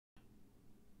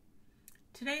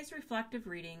Today's reflective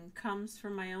reading comes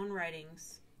from my own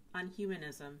writings on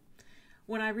humanism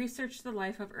when I researched the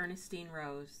life of Ernestine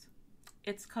Rose.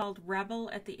 It's called Rebel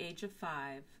at the Age of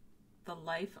 5, The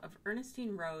Life of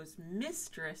Ernestine Rose,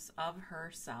 Mistress of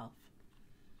Herself.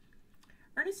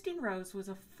 Ernestine Rose was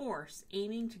a force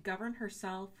aiming to govern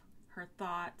herself, her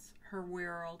thoughts, her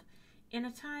world, in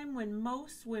a time when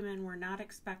most women were not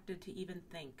expected to even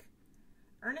think.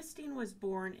 Ernestine was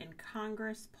born in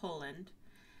Congress, Poland,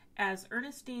 as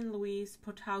Ernestine Louise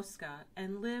Potowska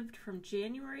and lived from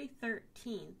January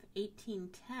 13th,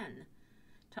 1810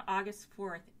 to August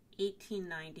 4th,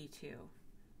 1892.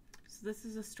 So this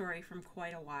is a story from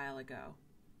quite a while ago.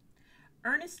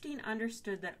 Ernestine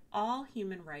understood that all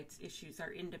human rights issues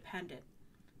are independent.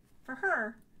 For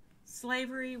her,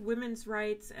 slavery, women's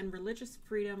rights, and religious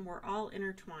freedom were all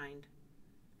intertwined.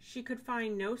 She could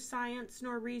find no science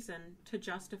nor reason to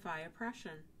justify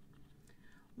oppression.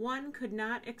 One could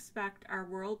not expect our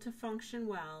world to function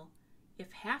well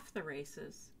if half the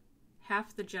races,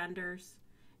 half the genders,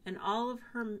 and all of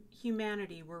her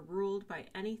humanity were ruled by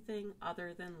anything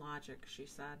other than logic, she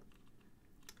said.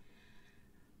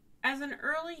 As an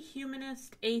early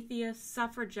humanist, atheist,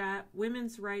 suffragette,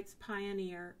 women's rights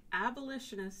pioneer,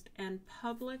 abolitionist, and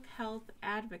public health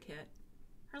advocate,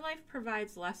 her life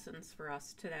provides lessons for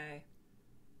us today.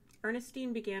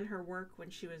 Ernestine began her work when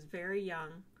she was very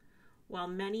young, while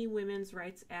many women's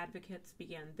rights advocates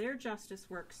began their justice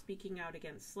work speaking out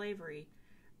against slavery.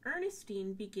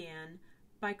 Ernestine began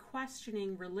by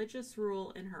questioning religious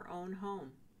rule in her own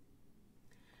home.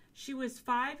 She was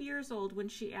 5 years old when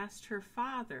she asked her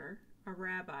father, a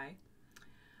rabbi,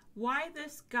 why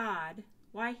his God,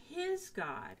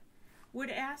 would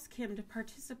ask him to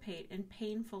participate in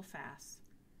painful fasts.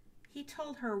 He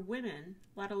told her women,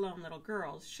 let alone little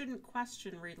girls, shouldn't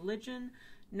question religion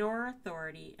nor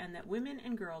authority, and that women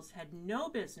and girls had no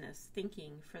business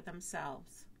thinking for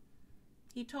themselves.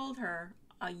 He told her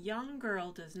a young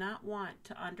girl does not want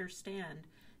to understand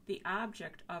the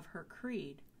object of her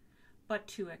creed, but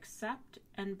to accept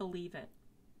and believe it.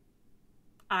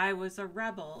 I was a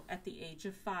rebel at the age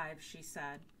of 5, she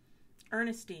said.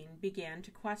 Ernestine began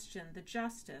to question the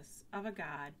justice of a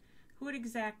God who would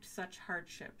exact such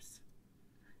hardships.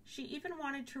 She even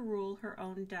wanted to rule her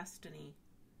own destiny.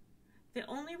 The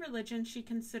only religion she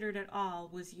considered at all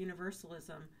was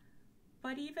universalism,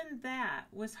 but even that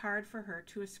was hard for her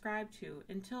to ascribe to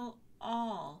until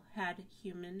all had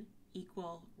human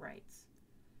equal rights.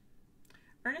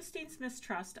 Ernestine's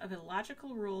mistrust of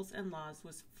illogical rules and laws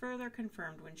was further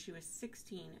confirmed when she was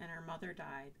 16 and her mother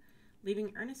died,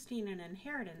 leaving Ernestine an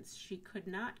inheritance she could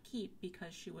not keep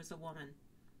because she was a woman.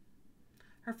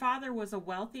 Her father was a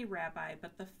wealthy rabbi,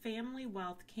 but the family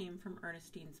wealth came from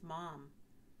Ernestine's mom.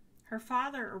 Her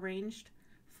father arranged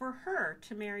for her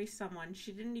to marry someone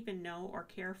she didn't even know or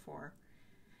care for,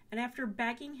 and after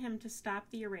begging him to stop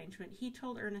the arrangement, he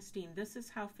told Ernestine this is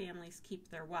how families keep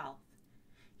their wealth.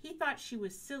 He thought she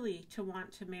was silly to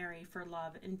want to marry for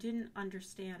love and didn't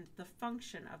understand the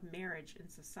function of marriage in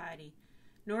society,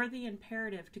 nor the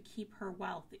imperative to keep her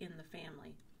wealth in the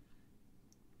family.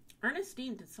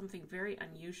 Ernestine did something very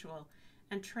unusual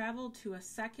and traveled to a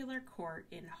secular court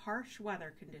in harsh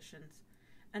weather conditions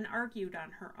and argued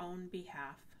on her own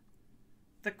behalf.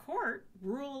 The court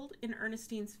ruled in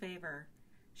Ernestine's favor.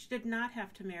 She did not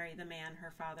have to marry the man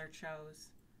her father chose.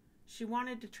 She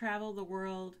wanted to travel the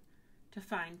world, to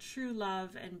find true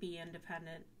love and be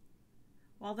independent.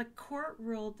 While the court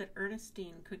ruled that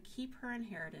Ernestine could keep her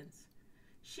inheritance,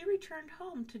 she returned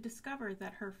home to discover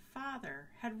that her father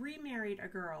had remarried a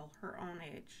girl her own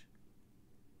age.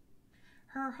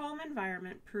 Her home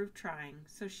environment proved trying,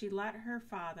 so she let her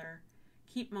father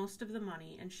keep most of the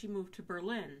money and she moved to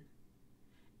Berlin.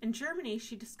 In Germany,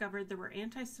 she discovered there were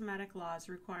anti-Semitic laws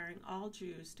requiring all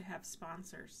Jews to have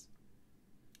sponsors.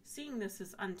 Seeing this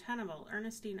as untenable,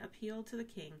 Ernestine appealed to the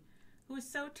king, who was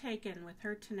so taken with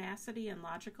her tenacity and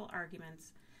logical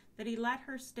arguments that he let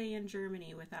her stay in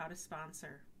Germany without a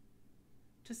sponsor.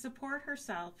 To support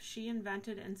herself, she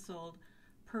invented and sold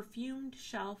perfumed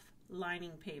shelf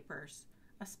lining papers,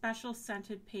 a special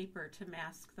scented paper to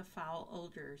mask the foul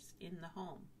odors in the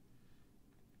home.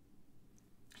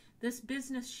 This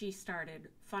business she started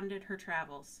funded her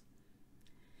travels.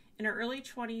 In her early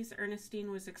 20s,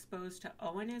 Ernestine was exposed to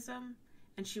Owenism,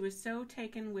 and she was so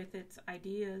taken with its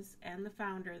ideas and the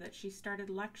founder that she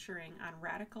started lecturing on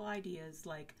radical ideas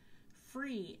like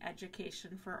free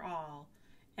education for all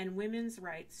and women's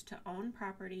rights to own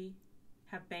property,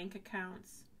 have bank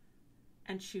accounts,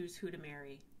 and choose who to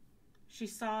marry. She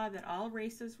saw that all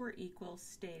races were equal,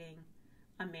 stating,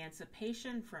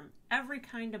 "Emancipation from every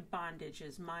kind of bondage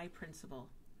is my principle."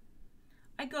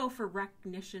 I go for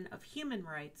recognition of human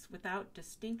rights without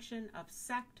distinction of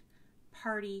sect,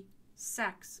 party,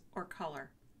 sex, or color.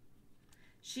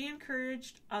 She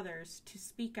encouraged others to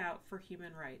speak out for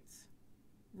human rights.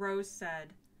 Rose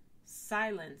said,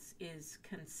 "Silence is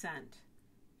consent,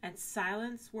 and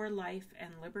silence where life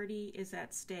and liberty is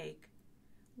at stake,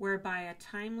 where by a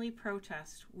timely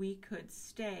protest we could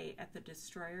stay at the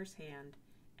destroyer's hand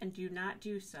and do not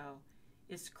do so,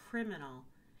 is criminal,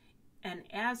 and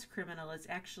as criminal is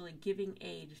actually giving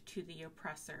aid to the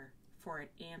oppressor, for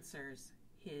it answers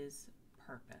his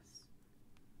purpose."